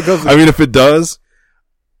 Like, what if it goes? I mean, if it does,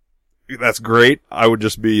 that's great. I would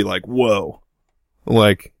just be like, whoa.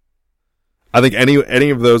 Like, I think any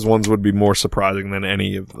of those ones would be more surprising than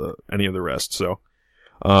any of the rest. So,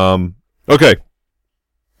 okay.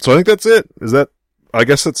 So I think that's it. I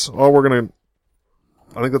guess that's all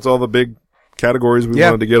I think that's all the big categories we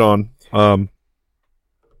wanted to get on. I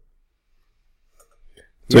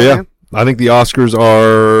think the Oscars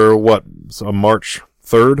are March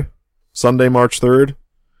 3rd? Sunday, March 3rd?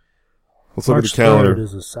 Let's look at the calendar. March 3rd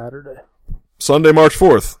is a Saturday. Sunday, March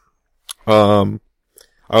 4th. I'll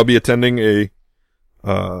be attending the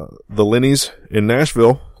Linneys in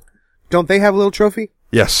Nashville. Don't they have a little trophy?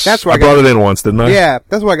 Yes. That's where I brought it in once, didn't I? Yeah,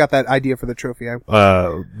 that's where I got that idea for the trophy.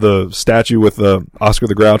 The statue with the Oscar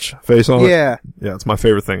the Grouch face on it. Yeah. Yeah, it's my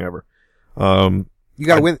favorite thing ever. You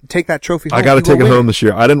gotta win, take that trophy home. I gotta take it home this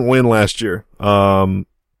year. I didn't win last year. And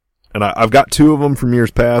I've got 2 of them from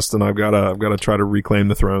years past, and I've gotta try to reclaim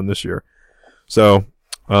the throne this year. So,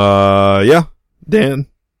 yeah. Dan,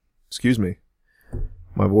 excuse me.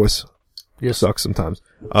 My voice sucks sometimes.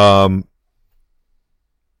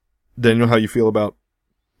 Daniel, how you feel about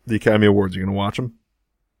the Academy Awards? You gonna watch them?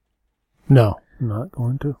 No, I'm not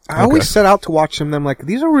going to. I always set out to watch them, and I'm like,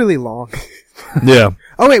 these are really long. Yeah.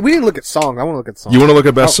 Oh wait, we didn't look at songs. I want to look at songs. You want to look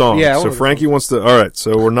at best song? Yeah. So Frankie wants to. All right.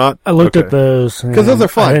 So we're not. I looked at those because those are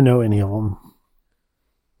fun. I didn't know any of them.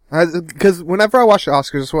 Because whenever I watch the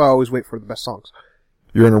Oscars, that's why I always wait for the best songs.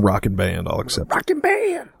 You're in a rockin' band. I'll accept. Rockin'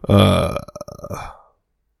 band.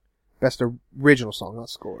 Best original song, not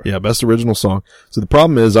score. Yeah, best original song. So the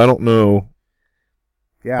problem is, I don't know.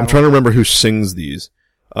 Yeah. I'm trying to remember who sings these.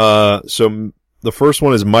 So the first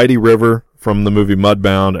one is Mighty River from the movie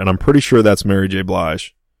Mudbound, and I'm pretty sure that's Mary J.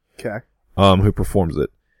 Blige. Okay. Who performs it.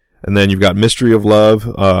 And then you've got Mystery of Love,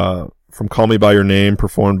 from Call Me By Your Name,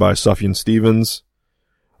 performed by Sufjan Stevens.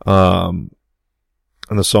 And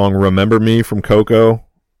the song Remember Me from Coco.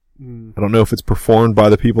 I don't know if it's performed by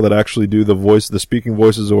the people that actually do the speaking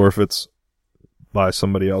voices, or if it's by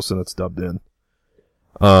somebody else and it's dubbed in.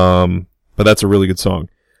 But that's a really good song.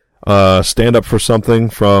 Stand Up for Something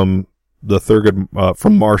from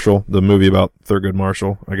from Marshall, the movie about Thurgood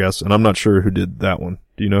Marshall, I guess. And I'm not sure who did that one.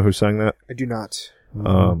 Do you know who sang that? I do not.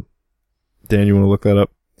 Dan, you want to look that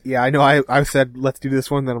up? Yeah, I know. I said, let's do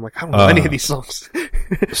this one. Then I'm like, I don't know any of these songs.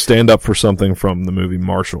 Stand Up for Something from the movie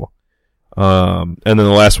Marshall. And then the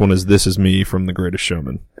last one is This Is Me from The Greatest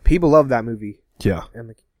Showman. People love that movie. Yeah.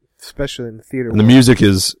 And especially in the theater. And the music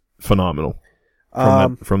is phenomenal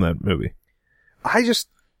from that movie.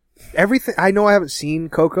 Everything, I know I haven't seen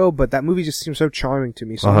Coco, but that movie just seems so charming to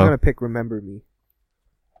me, so I'm going to pick Remember Me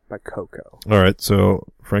by Coco. All right, so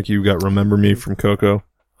Frankie, you got Remember Me from Coco?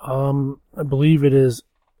 I believe it is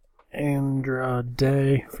Andra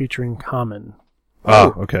Day featuring Common.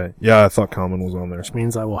 Oh, okay. Yeah, I thought Common was on there. Which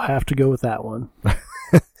means I will have to go with that one.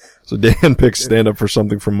 So Dan picks Stand Up for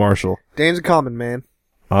Something from Marshall. Dan's a Common man.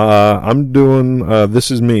 I'm doing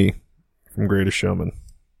This Is Me from Greatest Showman.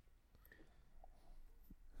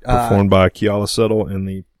 Performed by Keala Settle and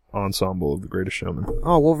the ensemble of The Greatest Showman.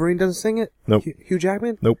 Oh, Wolverine doesn't sing it? Nope. Hugh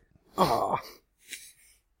Jackman? Nope. Oh.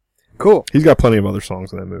 Cool. He's got plenty of other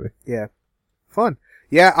songs in that movie. Yeah. Fun.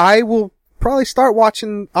 Yeah, I will probably start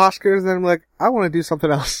watching Oscars and then I'm like, I want to do something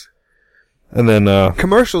else. And then,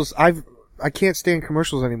 commercials. I can't stand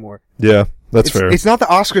commercials anymore. Yeah, that's fair. It's not the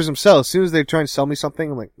Oscars themselves. As soon as they're trying to sell me something,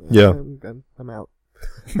 I'm like, yeah. I'm out.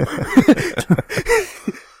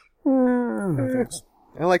 No thanks.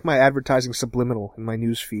 I like my advertising subliminal in my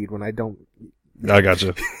news feed when I don't. I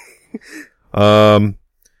gotcha. So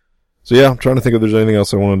yeah, I'm trying to think if there's anything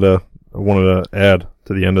else I wanted to add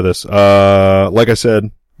to the end of this. Like I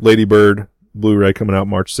said, Lady Bird Blu-ray coming out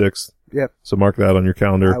March 6th. Yep. So mark that on your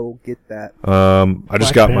calendar. I will get that. I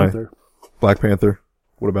just got my Black Panther.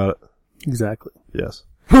 What about it? Exactly. Yes.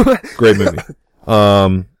 Great movie.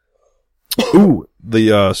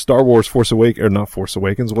 The Star Wars Force Awakens, or not Force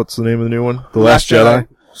Awakens, what's the name of the new one? The Last Jedi?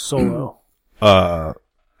 Solo.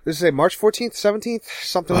 This is March 14th, 17th,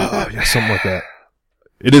 something like that? Yeah, something like that.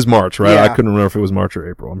 It is March, right? Yeah. I couldn't remember if it was March or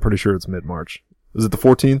April. I'm pretty sure it's mid-March. Is it the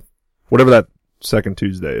 14th? Whatever that second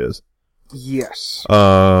Tuesday is. Yes.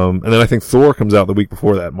 And then I think Thor comes out the week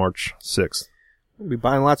before that, March 6th. We'll be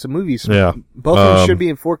buying lots of movies. Yeah. Both of them should be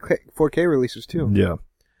in 4K releases too. Yeah.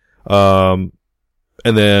 And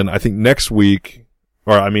then I think next week,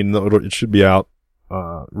 it should be out,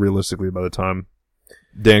 realistically by the time.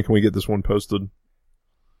 Dan, can we get this one posted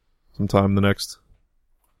sometime in the next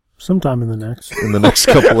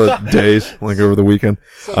couple of days, like over the weekend?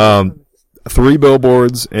 3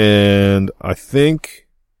 billboards, and I think,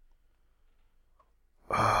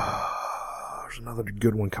 there's another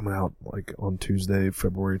good one coming out, like on Tuesday,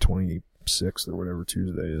 February 26th or whatever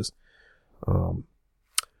Tuesday is.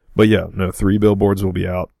 But yeah, no, 3 billboards will be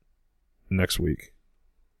out next week.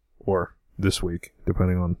 Or this week,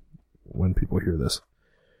 depending on when people hear this.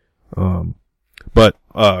 But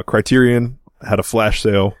Criterion had a flash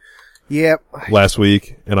sale. Yep. Last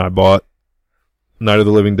week, and I bought Night of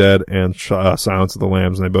the Living Dead and Silence of the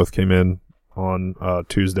Lambs, and they both came in on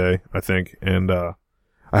Tuesday, I think. And I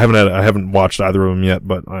I haven't watched either of them yet,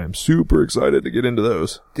 but I am super excited to get into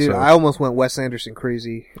those. Dude, So. I almost went Wes Anderson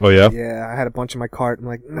crazy. Oh yeah? Yeah, I had a bunch in my cart. I'm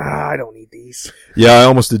like, nah, I don't need these. Yeah, I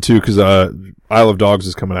almost did too, cause, Isle of Dogs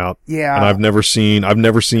is coming out. Yeah. And I've never seen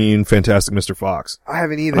Fantastic Mr. Fox. I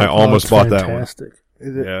haven't either. And I almost bought fantastic. Is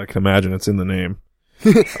it? that one. Yeah, I can imagine it's in the name.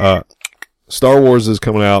 Star Wars is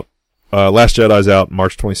coming out. Last Jedi's out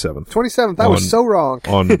March 27th 27th. I was so wrong.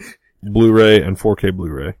 on Blu-ray and 4K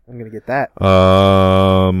Blu-ray. I'm gonna get that.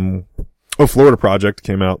 Florida Project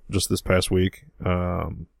came out just this past week,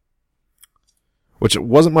 which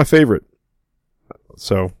wasn't my favorite.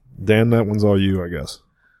 So, Dan, that one's all you, I guess.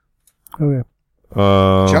 Okay.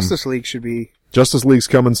 Justice League should be. Justice League's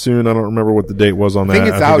coming soon. I don't remember what the date was on I that.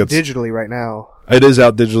 think it's out digitally right now. It is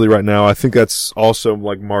out digitally right now. I think that's also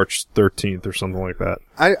like March 13th or something like that.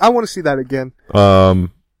 I want to see that again.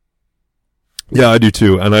 Yeah, I do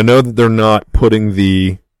too. And I know that they're not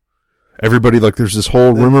putting everybody, like, there's this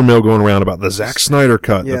whole rumor mill going around about the Zack Snyder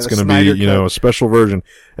cut that's going to be, a special version,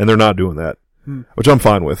 and they're not doing that, which I'm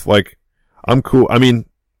fine with. Like, I'm cool. I mean,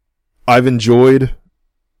 I've enjoyed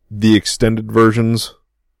the extended versions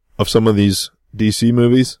of some of these DC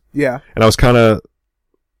movies. Yeah. And I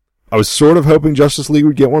was sort of hoping Justice League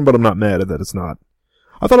would get one, but I'm not mad at that it's not.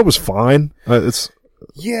 I thought it was fine. Same.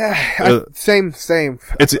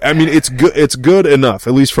 It's good enough,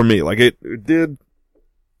 at least for me. Like, it did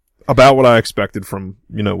about what I expected from,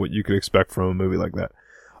 what you could expect from a movie like that.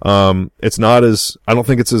 It's not as, I don't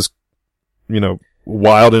think it's as,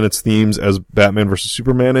 wild in its themes as Batman vs.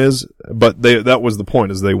 Superman is, but that was the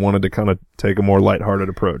point, is they wanted to kind of take a more lighthearted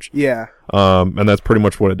approach. Yeah. And that's pretty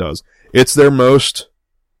much what it does. It's their most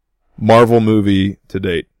Marvel movie to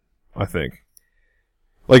date, I think.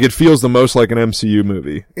 Like, it feels the most like an MCU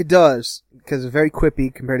movie. It does, because it's very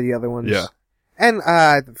quippy compared to the other ones. Yeah. And,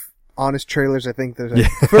 honest trailers, I think there's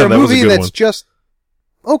for a movie that's just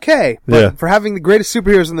okay. But for having the greatest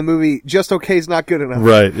superheroes in the movie, just okay is not good enough.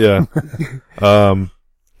 Right, yeah. I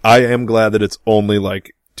am glad that it's only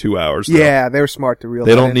like 2 hours. Though. Yeah, they're smart to reel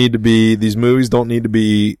They don't need to be, these movies don't need to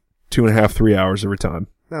be 2.5, 3 hours every time.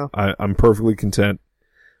 No. I'm perfectly content.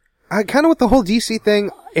 I kind of with the whole DC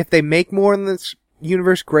thing, if they make more in this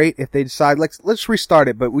universe, great. If they decide, let's restart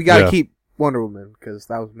it, but we gotta keep Wonder Woman, because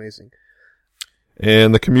that was amazing.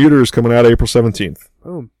 And The Commuter is coming out April 17th.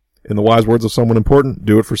 Boom. In the wise words of someone important,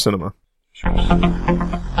 do it for cinema.